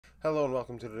Hello and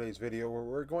welcome to today's video where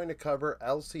we're going to cover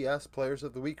LCS Players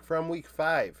of the Week from Week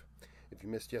 5. If you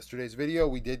missed yesterday's video,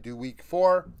 we did do Week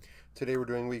 4. Today we're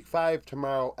doing Week 5.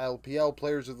 Tomorrow, LPL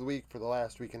Players of the Week for the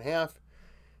last week and a half.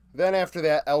 Then after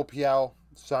that, LPL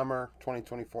Summer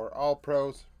 2024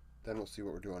 All-Pros. Then we'll see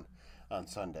what we're doing on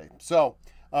Sunday. So,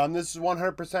 this is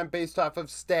 100% based off of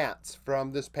stats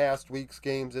from this past week's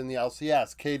games in the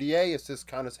LCS. KDA, assist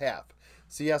count as half.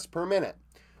 CS per minute.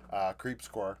 Creep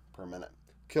score per minute.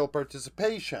 Kill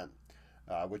participation,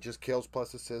 which is kills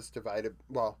plus assists divided,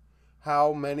 well,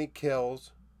 how many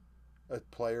kills a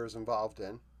player is involved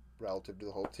in relative to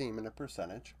the whole team in a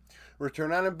percentage.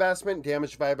 Return on investment,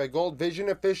 damage divided by gold. Vision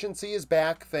efficiency is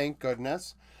back, thank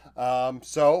goodness.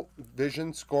 So,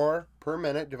 vision score per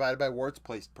minute divided by wards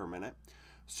placed per minute.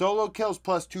 Solo kills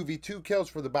plus 2v2 kills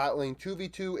for the bot lane,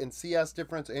 2v2 and CS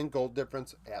difference and gold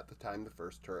difference at the time the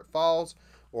first turret falls,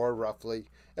 or roughly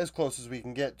as close as we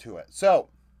can get to it. So,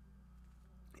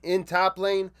 in top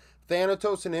lane,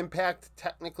 Thanatos and Impact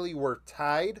technically were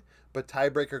tied, but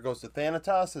tiebreaker goes to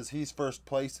Thanatos as he's first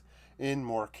place in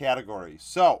more categories.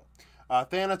 So,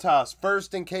 Thanatos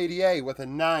first in KDA with a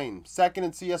 9, second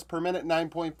in CS per minute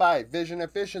 9.5, vision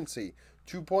efficiency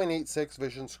 2.86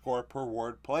 vision score per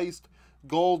ward placed,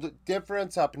 gold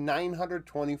difference up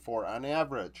 924 on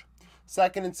average.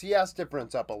 Second in CS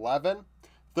difference up 11,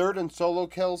 third in solo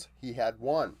kills he had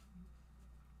 1.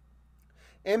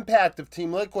 Impact of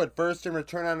Team Liquid, first in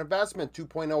return on investment,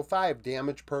 2.05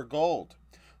 damage per gold.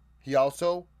 He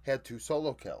also had 2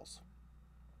 solo kills.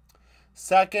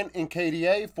 Second in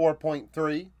KDA,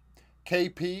 4.3.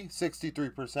 KP,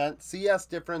 63%. CS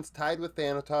difference tied with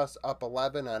Thanatos, up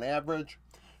 11 on average.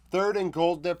 Third in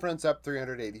gold difference, up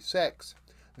 386.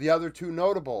 The other 2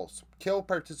 notables, kill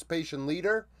participation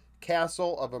leader,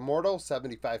 Castle of Immortal,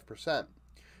 75%.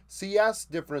 CS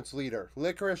difference leader,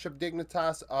 Licorice of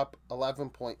Dignitas, up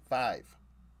 11.5.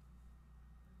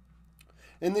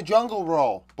 In the jungle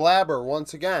role, Blabber,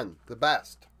 once again, the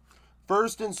best.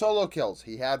 First in solo kills,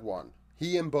 he had 1.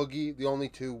 He and Boogie, the only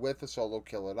 2 with a solo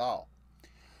kill at all.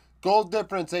 Gold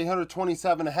difference,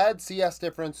 827 ahead. CS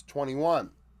difference, 21.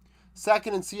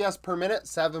 Second in CS per minute,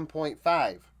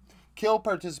 7.5. Kill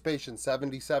participation,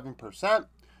 77%.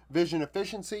 Vision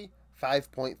efficiency,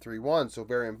 5.31, so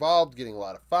very involved, getting a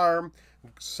lot of farm,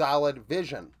 solid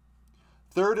vision.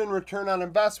 Third in return on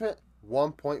investment,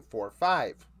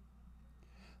 1.45.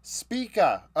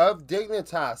 Spica of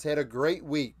Dignitas had a great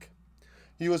week.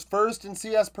 He was first in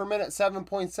CS per minute,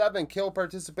 7.7, kill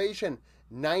participation,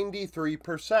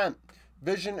 93%.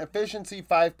 Vision efficiency,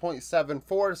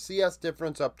 5.74, CS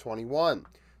difference up 21,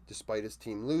 despite his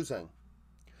team losing.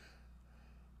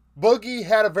 Boogie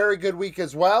had a very good week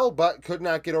as well, but could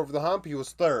not get over the hump. He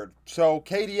was third. So,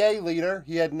 KDA leader,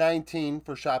 he had 19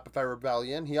 for Shopify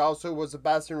Rebellion. He also was the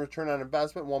best in return on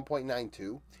investment,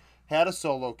 1.92. Had a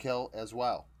solo kill as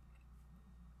well.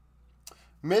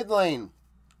 Mid lane,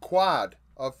 Quad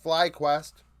of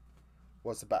FlyQuest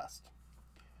was the best.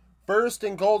 First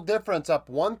in gold difference, up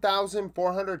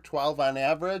 1,412 on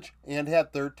average, and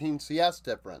had 13 CS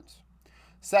difference.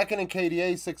 Second in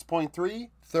KDA, 6.3.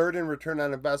 Third in return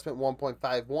on investment,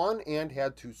 1.51, and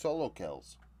had 2 solo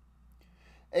kills.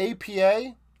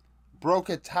 APA broke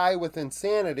a tie with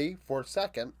Insanity for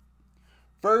second.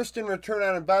 First in return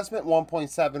on investment,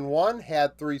 1.71,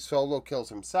 had 3 solo kills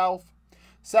himself.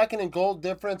 Second in gold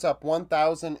difference, up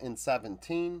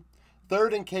 1,017.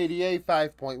 Third in KDA,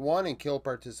 5.1, and kill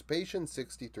participation,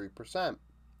 63%.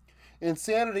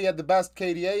 Insanity had the best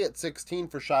KDA at 16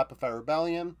 for Shopify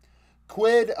Rebellion.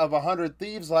 Quid of 100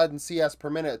 Thieves led in CS per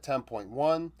minute at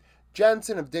 10.1.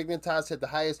 Jensen of Dignitas had the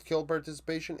highest kill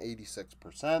participation,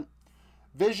 86%.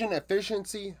 Vision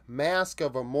efficiency, Mask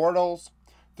of Immortals,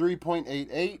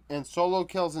 3.88. And solo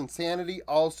kills Insanity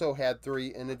also had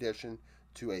 3 in addition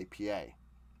to APA.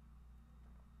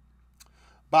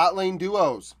 Bot lane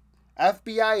duos,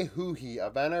 FBI Huhi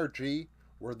of NRG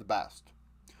were the best.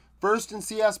 First in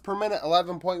CS per minute,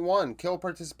 11.1. Kill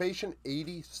participation,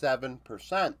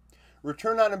 87%.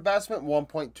 Return on investment,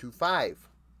 1.25.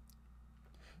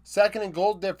 Second in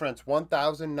gold difference,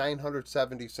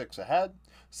 1,976 ahead.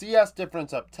 CS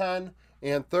difference up 10.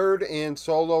 And third in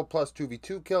solo plus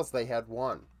 2v2 kills, they had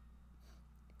 1.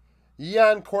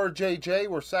 Yeon Core JJ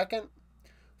were second.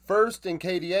 First in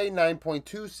KDA,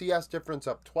 9.2. CS difference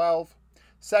up 12.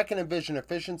 Second in vision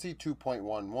efficiency,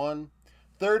 2.11.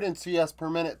 Third in CS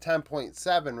per minute,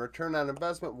 10.7. Return on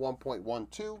investment,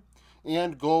 1.12.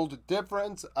 And gold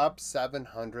difference up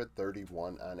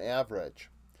 731 on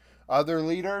average. Other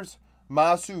leaders,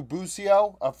 Masu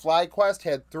Busio of FlyQuest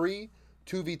had 3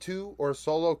 2v2 or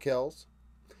solo kills,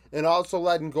 and also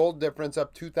led in gold difference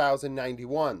up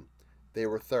 2,091. they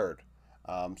were third.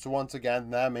 So once again,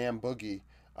 them and Boogie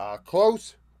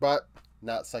close, but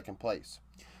not second place.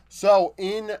 So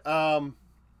in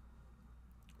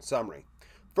summary,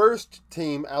 first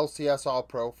team LCS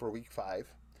All-Pro for Week 5.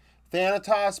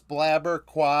 Thanatos, Blabber,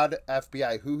 Quad,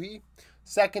 FBI, Huhi.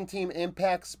 Second team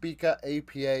Impact, Spica,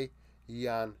 APA,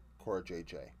 Eon, Core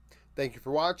JJ. Thank you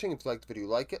for watching. If you liked the video,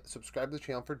 like it. Subscribe to the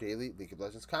channel for daily League of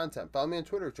Legends content. Follow me on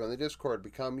Twitter, join the Discord,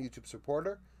 become a YouTube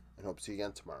supporter, and hope to see you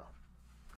again tomorrow.